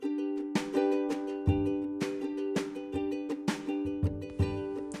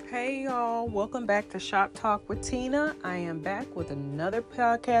Hey y'all, welcome back to Shop Talk with Tina. I am back with another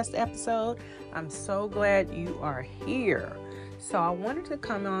podcast episode. I'm so glad you are here. So I wanted to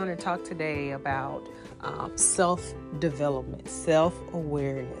come on and talk today about self-development,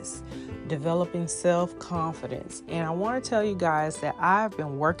 self-awareness, developing self-confidence. And I want to tell you guys that I've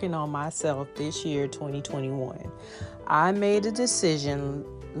been working on myself this year, 2021. I made a decision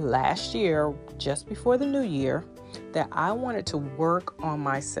last year, just before the new year, that I wanted to work on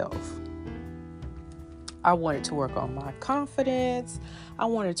myself. I wanted to work on my confidence. I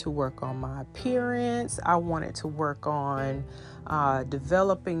wanted to work on my appearance. I wanted to work on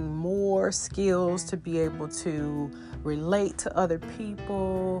developing more skills to be able to relate to other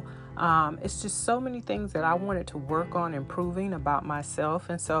people. It's just so many things that I wanted to work on improving about myself.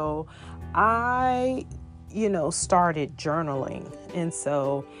 And so I started journaling. And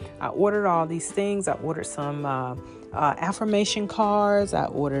so I ordered all these things. I ordered some affirmation cards. I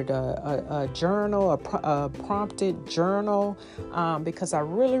ordered a journal, a prompted journal, because I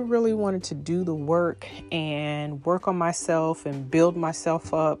really wanted to do the work and work on myself and build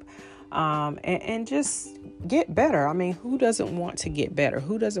myself up, and just get better. I mean, who doesn't want to get better?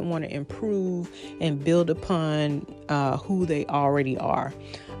 Who doesn't want to improve and build upon who they already are?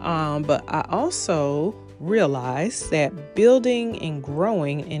 But I also realize that building and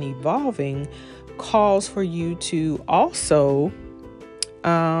growing and evolving calls for you to also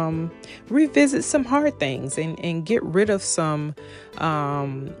revisit some hard things and get rid of some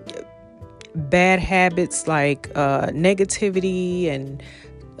bad habits like negativity and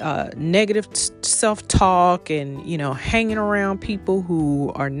negative self-talk and, hanging around people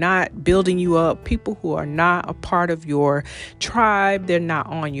who are not building you up, people who are not a part of your tribe. They're not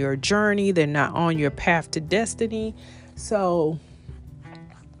on your journey. They're not on your path to destiny. So,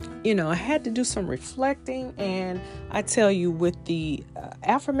 I had to do some reflecting, and I tell you, with the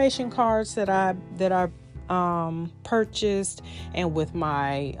affirmation cards that I purchased, and with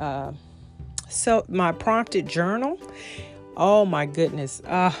my my prompted journal. Oh my goodness.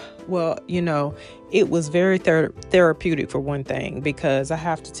 It was very therapeutic for one thing, because I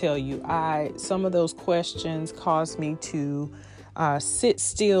have to tell you, some of those questions caused me to sit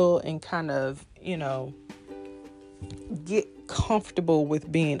still and kind of, get comfortable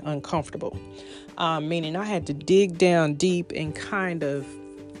with being uncomfortable. Meaning I had to dig down deep and kind of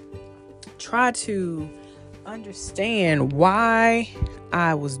try to understand why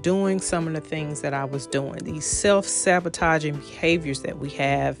I was doing some of the things that I was doing, these self-sabotaging behaviors that we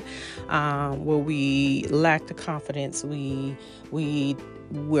have, where we lack the confidence, we're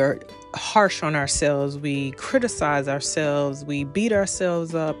harsh on ourselves, we criticize ourselves, we beat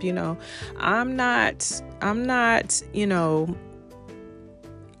ourselves up.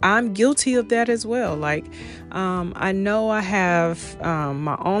 I'm guilty of that as well. I know I have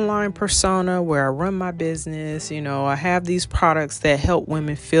my online persona where I run my business. I have these products that help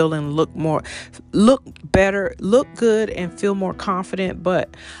women feel and look better, look good, and feel more confident.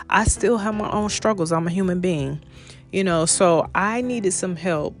 But I still have my own struggles. I'm a human being, so I needed some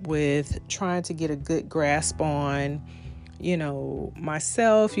help with trying to get a good grasp on,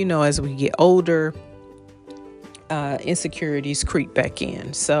 myself. As we get older, insecurities creep back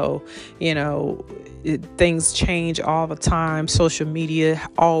in. So, things change all the time. Social media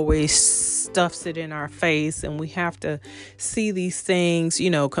always stuffs it in our face, and we have to see these things,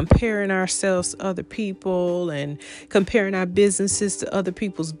 comparing ourselves to other people and comparing our businesses to other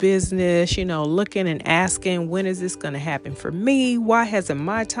people's business, looking and asking, when is this going to happen for me? Why hasn't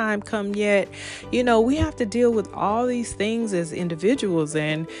my time come yet? We have to deal with all these things as individuals,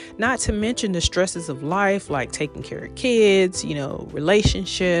 and not to mention the stresses of life, like taking care of kids,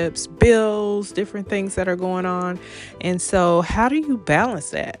 relationships, bills, different things that are going on. And so how do you balance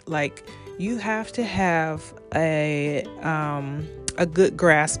that? You have to have a good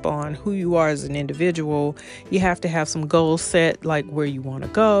grasp on who you are as an individual. You have to have some goals set, like where you want to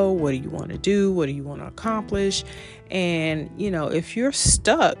go, what do you want to do, what do you want to accomplish. And, if you're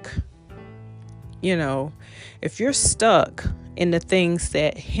stuck in the things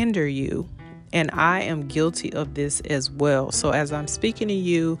that hinder you, and I am guilty of this as well. So as I'm speaking to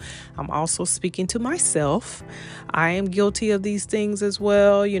you, I'm also speaking to myself. I am guilty of these things as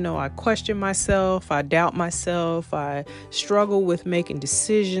well. I question myself. I doubt myself. I struggle with making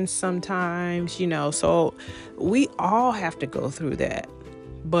decisions sometimes, so we all have to go through that.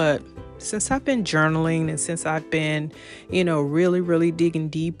 But since I've been journaling, and since I've been, really digging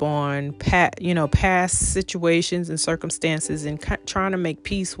deep on past situations and circumstances, and trying to make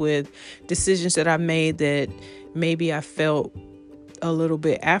peace with decisions that I made that maybe I felt a little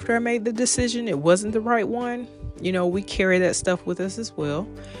bit after I made the decision it wasn't the right one. We carry that stuff with us as well.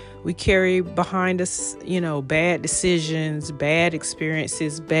 We carry behind us, bad decisions, bad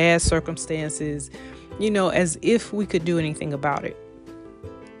experiences, bad circumstances, as if we could do anything about it.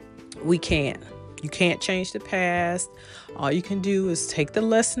 We can't. You can't change the past. All you can do is take the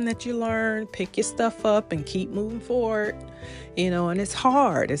lesson that you learned, pick your stuff up, and keep moving forward. And it's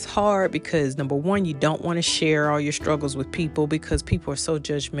hard. It's hard because, number one, you don't want to share all your struggles with people because people are so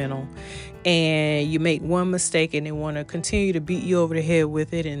judgmental. And you make one mistake and they want to continue to beat you over the head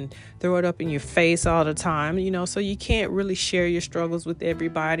with it and throw it up in your face all the time. So you can't really share your struggles with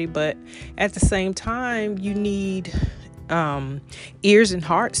everybody. But at the same time, you need ears and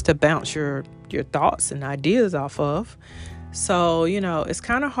hearts to bounce your thoughts and ideas off of. So, it's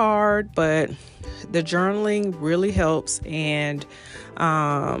kind of hard, but the journaling really helps. And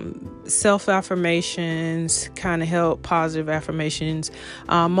self-affirmations kind of help, positive affirmations,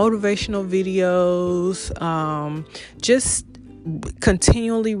 motivational videos, just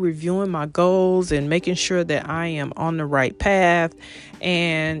continually reviewing my goals and making sure that I am on the right path,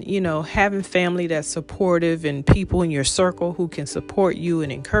 and having family that's supportive and people in your circle who can support you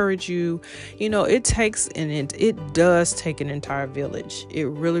and encourage you. It does take an entire village. It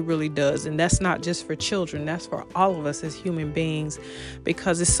really, really does. And that's not just for children, that's for all of us as human beings,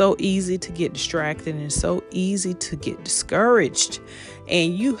 because it's so easy to get distracted and it's so easy to get discouraged.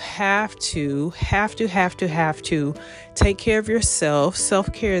 And you have to take care of yourself.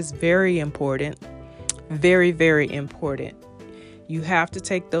 Self-care is very important. Very, very important. You have to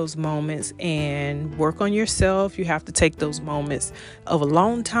take those moments and work on yourself. You have to take those moments of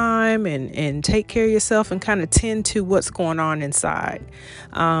alone time and take care of yourself and kind of tend to what's going on inside.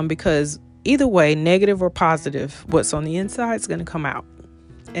 Because either way, negative or positive, what's on the inside is going to come out.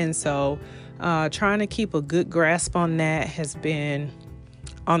 And so trying to keep a good grasp on that has been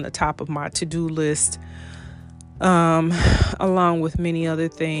on the top of my to-do list, along with many other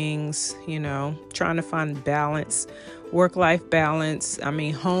things, trying to find balance, work-life balance,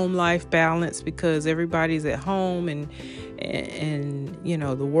 home life balance, because everybody's at home and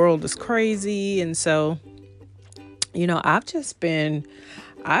the world is crazy. And so, I've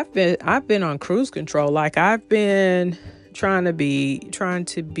been on cruise control. Like, I've been trying to be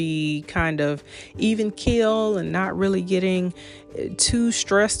kind of even keel and not really getting too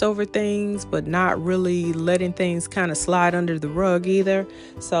stressed over things, but not really letting things kind of slide under the rug either.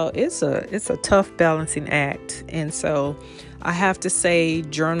 So it's a tough balancing act. And so I have to say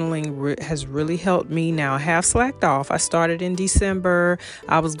journaling has really helped me. Now, I have slacked off. I started in December.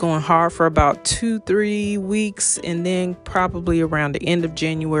 I was going hard for about 2-3 weeks. And then probably around the end of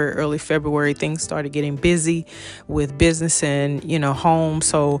January, early February, things started getting busy with business and, home.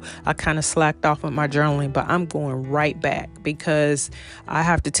 So I kind of slacked off with my journaling, but I'm going right back because I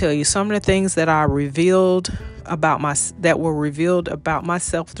have to tell you some of the things that were revealed about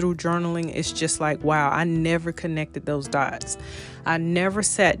myself through journaling. It's just like, wow, I never connected those dots. I never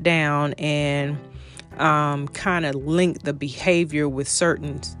sat down and kind of linked the behavior with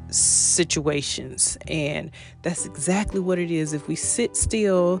certain situations. And that's exactly what it is. If we sit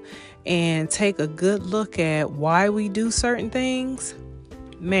still and take a good look at why we do certain things,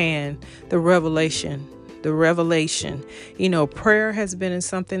 man, the revelation, prayer has been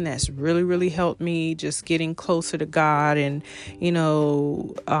something that's really, really helped me, just getting closer to God and,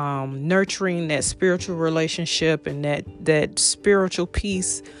 nurturing that spiritual relationship and that spiritual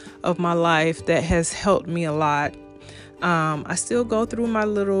piece of my life that has helped me a lot. I still go through my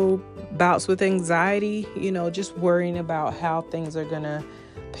little bouts with anxiety, just worrying about how things are going to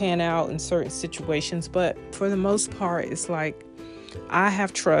pan out in certain situations. But for the most part, it's like, I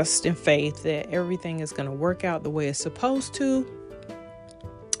have trust and faith that everything is going to work out the way it's supposed to,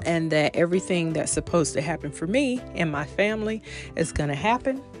 and that everything that's supposed to happen for me and my family is going to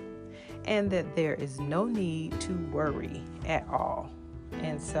happen, and that there is no need to worry at all.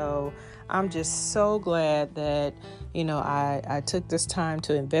 And so I'm just so glad that, I took this time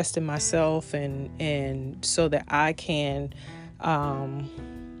to invest in myself and so that I can, I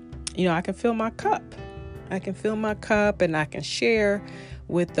can fill my cup. I can fill my cup and I can share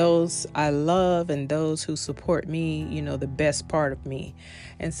with those I love and those who support me, the best part of me.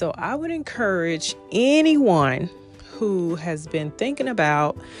 And so I would encourage anyone who has been thinking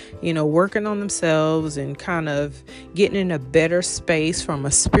about, working on themselves and kind of getting in a better space from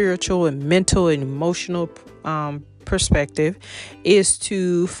a spiritual and mental and emotional perspective, is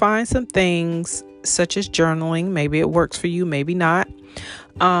to find some things such as journaling. Maybe it works for you, maybe not.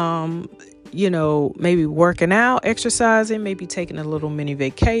 maybe working out, exercising, maybe taking a little mini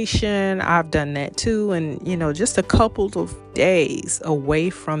vacation. I've done that too. And, just a couple of days away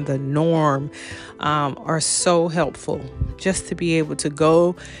from the norm are so helpful, just to be able to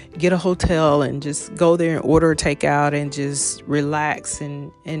go get a hotel and just go there and order takeout and just relax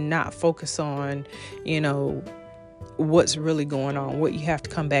and not focus on, what's really going on, what you have to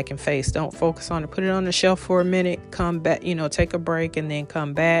come back and face. Don't focus on it. Put it on the shelf for a minute, come back, take a break and then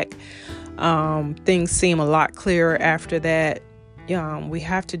come back. Things seem a lot clearer after that. We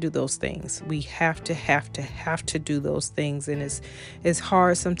have to do those things. We have to do those things. And it's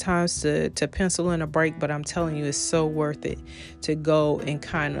hard sometimes to pencil in a break, but I'm telling you, it's so worth it to go and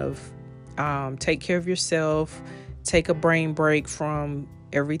kind of take care of yourself, take a brain break from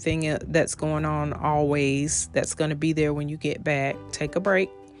everything that's going on always, that's going to be there when you get back. Take a break,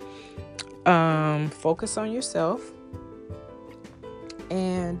 focus on yourself,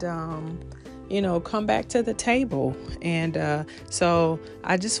 and come back to the table. And so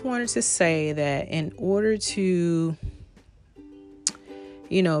I just wanted to say that in order to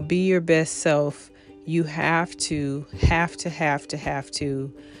be your best self, you have to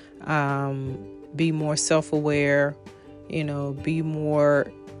be more self-aware, be more,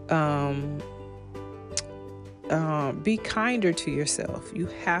 be kinder to yourself. You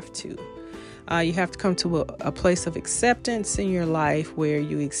have to come to a place of acceptance in your life where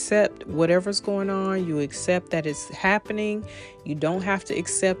you accept whatever's going on. You accept that it's happening. You don't have to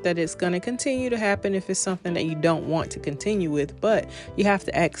accept that it's going to continue to happen if it's something that you don't want to continue with, but you have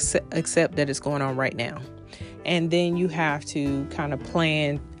to accept that it's going on right now. And then you have to kind of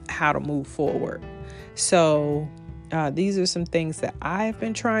plan how to move forward. So these are some things that I've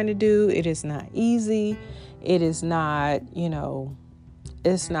been trying to do. It is not easy. It is not,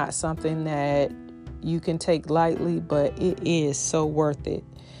 it's not something that you can take lightly, but it is so worth it.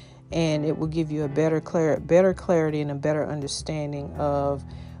 And it will give you a better clarity and a better understanding of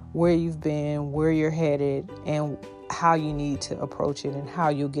where you've been, where you're headed, and how you need to approach it and how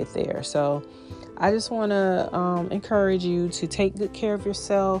you'll get there. So I just want to encourage you to take good care of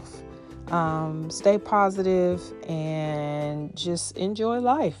yourself. Stay positive and just enjoy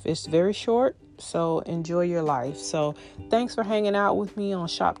life. It's very short, so enjoy your life. So thanks for hanging out with me on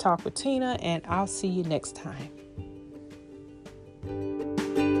Shop Talk with Tina, and I'll see you next time.